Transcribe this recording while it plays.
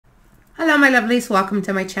my lovelies, welcome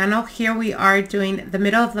to my channel. Here we are doing the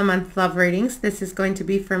middle of the month love readings. This is going to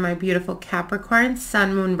be for my beautiful Capricorn,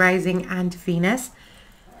 Sun, Moon, Rising, and Venus.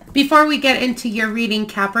 Before we get into your reading,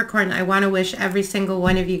 Capricorn, I want to wish every single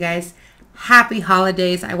one of you guys happy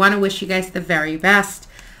holidays. I want to wish you guys the very best.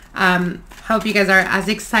 Hope you guys are as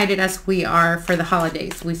excited as we are for the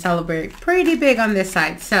holidays. We celebrate pretty big on this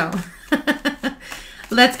side, so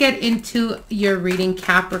let's get into your reading,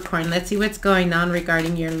 Capricorn. Let's see what's going on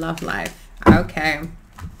regarding your love life. Okay.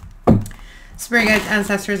 Spirit guides,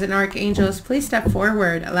 ancestors, and archangels, please step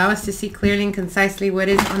forward. Allow us to see clearly and concisely what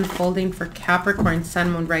is unfolding for Capricorn,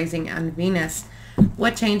 Sun, Moon, Rising, and Venus.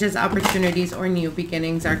 What changes, opportunities, or new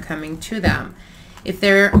beginnings are coming to them? If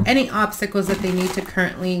there are any obstacles that they need to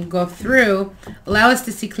currently go through, allow us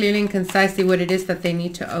to see clearly and concisely what it is that they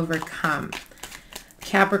need to overcome.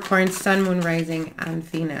 Capricorn, Sun, Moon, Rising, and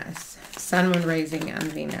Venus. Sun, Moon, Rising, and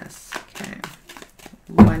Venus. Okay.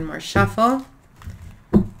 One more shuffle.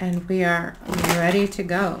 And we are ready to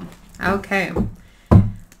go. Okay.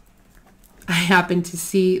 I happen to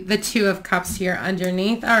see the Two of Cups here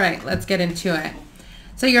underneath. All right, let's get into it.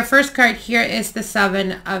 So your first card here is the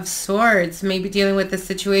Seven of Swords. Maybe dealing with a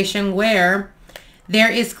situation where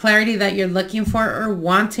there is clarity that you're looking for or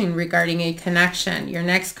wanting regarding a connection. Your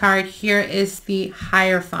next card here is the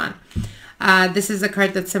Hierophant. This is a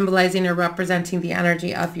card that's symbolizing or representing the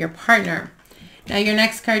energy of your partner. Now your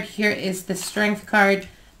next card here is the Strength card,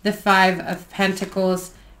 the Five of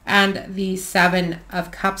Pentacles, and the Seven of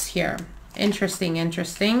Cups here. Interesting,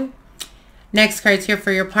 interesting. Next cards here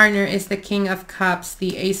for your partner is the King of Cups,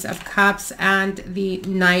 the Ace of Cups, and the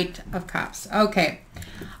Knight of Cups. Okay.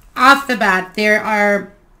 Off the bat, there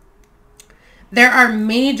are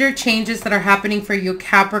major changes that are happening for you,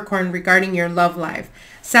 Capricorn, regarding your love life.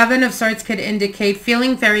 Seven of Swords could indicate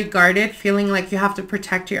feeling very guarded, feeling like you have to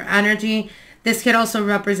protect your energy. This could also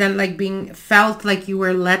represent like being felt like you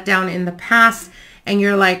were let down in the past and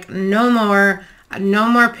you're like, no more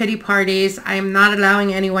pity parties. I am not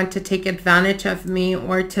allowing anyone to take advantage of me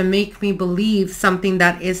or to make me believe something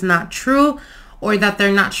that is not true, or that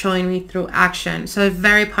they're not showing me through action. So a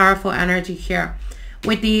very powerful energy here.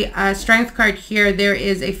 With the Strength card here, there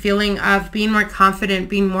is a feeling of being more confident,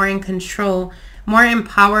 being more in control, more in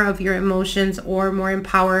power of your emotions, or more in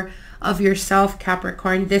power of yourself,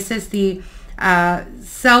 Capricorn. This is the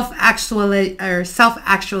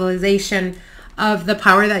self-actualization of the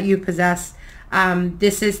power that you possess.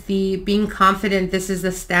 This is the being confident. This is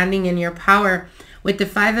the standing in your power. With the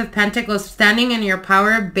Five of Pentacles, standing in your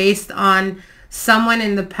power based on someone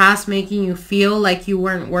in the past making you feel like you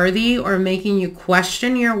weren't worthy or making you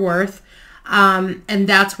question your worth. And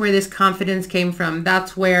that's where this confidence came from.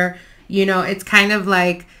 That's where, you know, it's kind of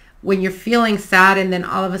like when you're feeling sad and then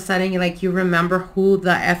all of a sudden you remember who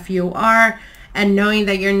the F you are, and knowing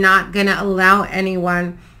that you're not going to allow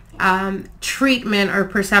anyone treatment or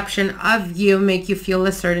perception of you make you feel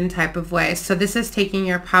a certain type of way. So this is taking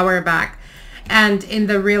your power back. And in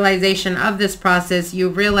the realization of this process, you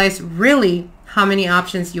realize really how many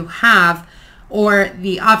options you have, or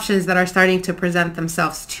the options that are starting to present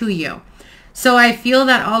themselves to you. So I feel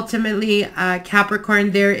that ultimately,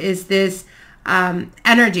 Capricorn, there is this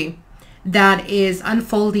energy that is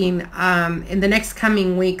unfolding in the next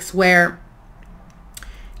coming weeks where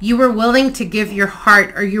you were willing to give your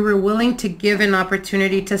heart, or you were willing to give an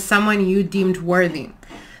opportunity to someone you deemed worthy.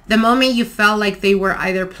 The moment you felt like they were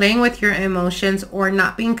either playing with your emotions or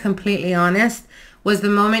not being completely honest was the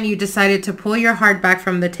moment you decided to pull your heart back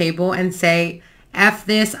from the table and say, F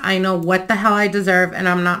this, I know what the hell I deserve and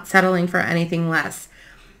I'm not settling for anything less.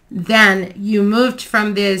 Then you moved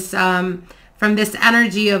from this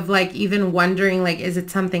energy of like even wondering, like, is it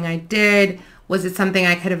something I did? Was it something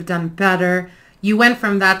I could have done better? You went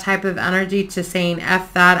from that type of energy to saying,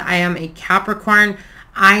 F that, I am a Capricorn.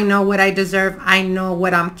 I know what I deserve. I know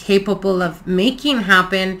what I'm capable of making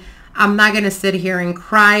happen. I'm not going to sit here and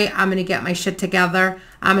cry. I'm going to get my shit together.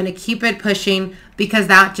 I'm going to keep it pushing, because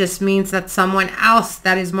that just means that someone else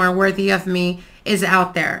that is more worthy of me is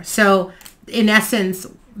out there. So in essence,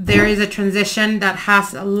 there is a transition that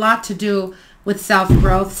has a lot to do with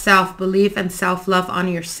self-growth, self-belief, and self-love on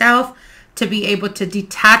yourself, to be able to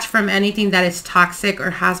detach from anything that is toxic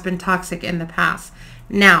or has been toxic in the past.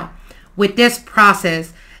 Now, with this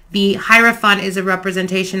process, the Hierophant is a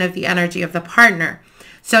representation of the energy of the partner.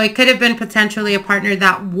 So it could have been potentially a partner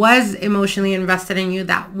that was emotionally invested in you,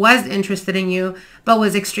 that was interested in you, but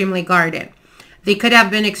was extremely guarded. They could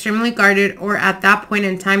have been extremely guarded, or at that point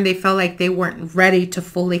in time, they felt like they weren't ready to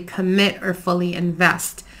fully commit or fully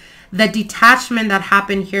invest. The detachment that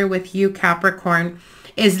happened here with you, Capricorn,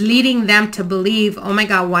 is leading them to believe, oh my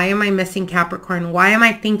God, why am I missing Capricorn? Why am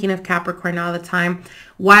I thinking of Capricorn all the time?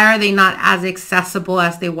 Why are they not as accessible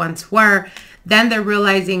as they once were? Then they're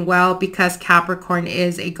realizing, well, because Capricorn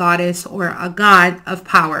is a goddess or a god of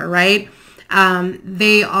power, right?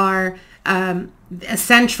 They are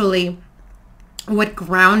essentially what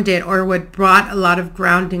grounded or what brought a lot of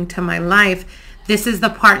grounding to my life. This is the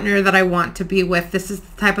partner that I want to be with. This is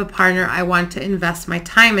the type of partner I want to invest my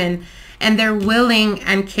time in. And they're willing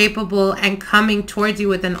and capable and coming towards you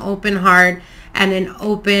with an open heart and an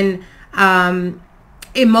open,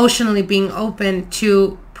 emotionally being open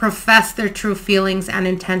to profess their true feelings and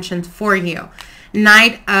intentions for you.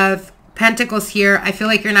 Knight of Pentacles here. I feel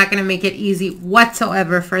like you're not going to make it easy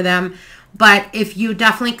whatsoever for them. But if you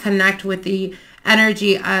definitely connect with the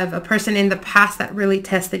energy of a person in the past that really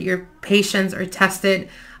tested your patience or tested,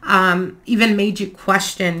 even made you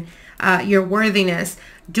question your worthiness,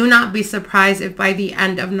 do not be surprised if by the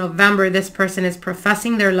end of November, this person is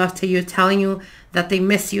professing their love to you, telling you that they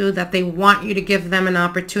miss you, that they want you to give them an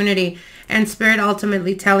opportunity. And Spirit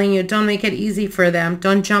ultimately telling you, don't make it easy for them.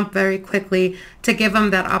 Don't jump very quickly to give them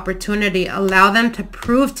that opportunity. Allow them to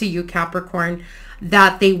prove to you, Capricorn,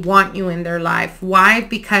 that they want you in their life. Why?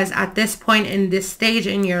 Because at this point in this stage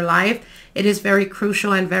in your life, it is very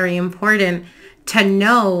crucial and very important to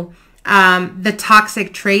know the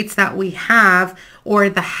toxic traits that we have or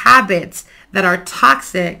the habits that are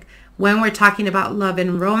toxic when we're talking about love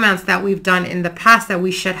and romance that we've done in the past that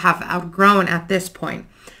we should have outgrown at this point.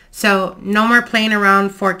 So no more playing around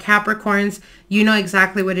for Capricorns. You know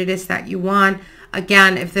exactly what it is that you want.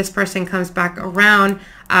 Again, if this person comes back around,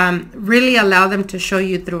 really allow them to show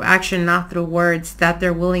you through action, not through words, that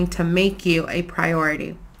they're willing to make you a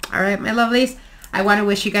priority. All right, my lovelies, I want to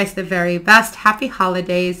wish you guys the very best. Happy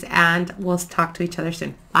holidays, and we'll talk to each other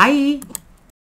soon. Bye.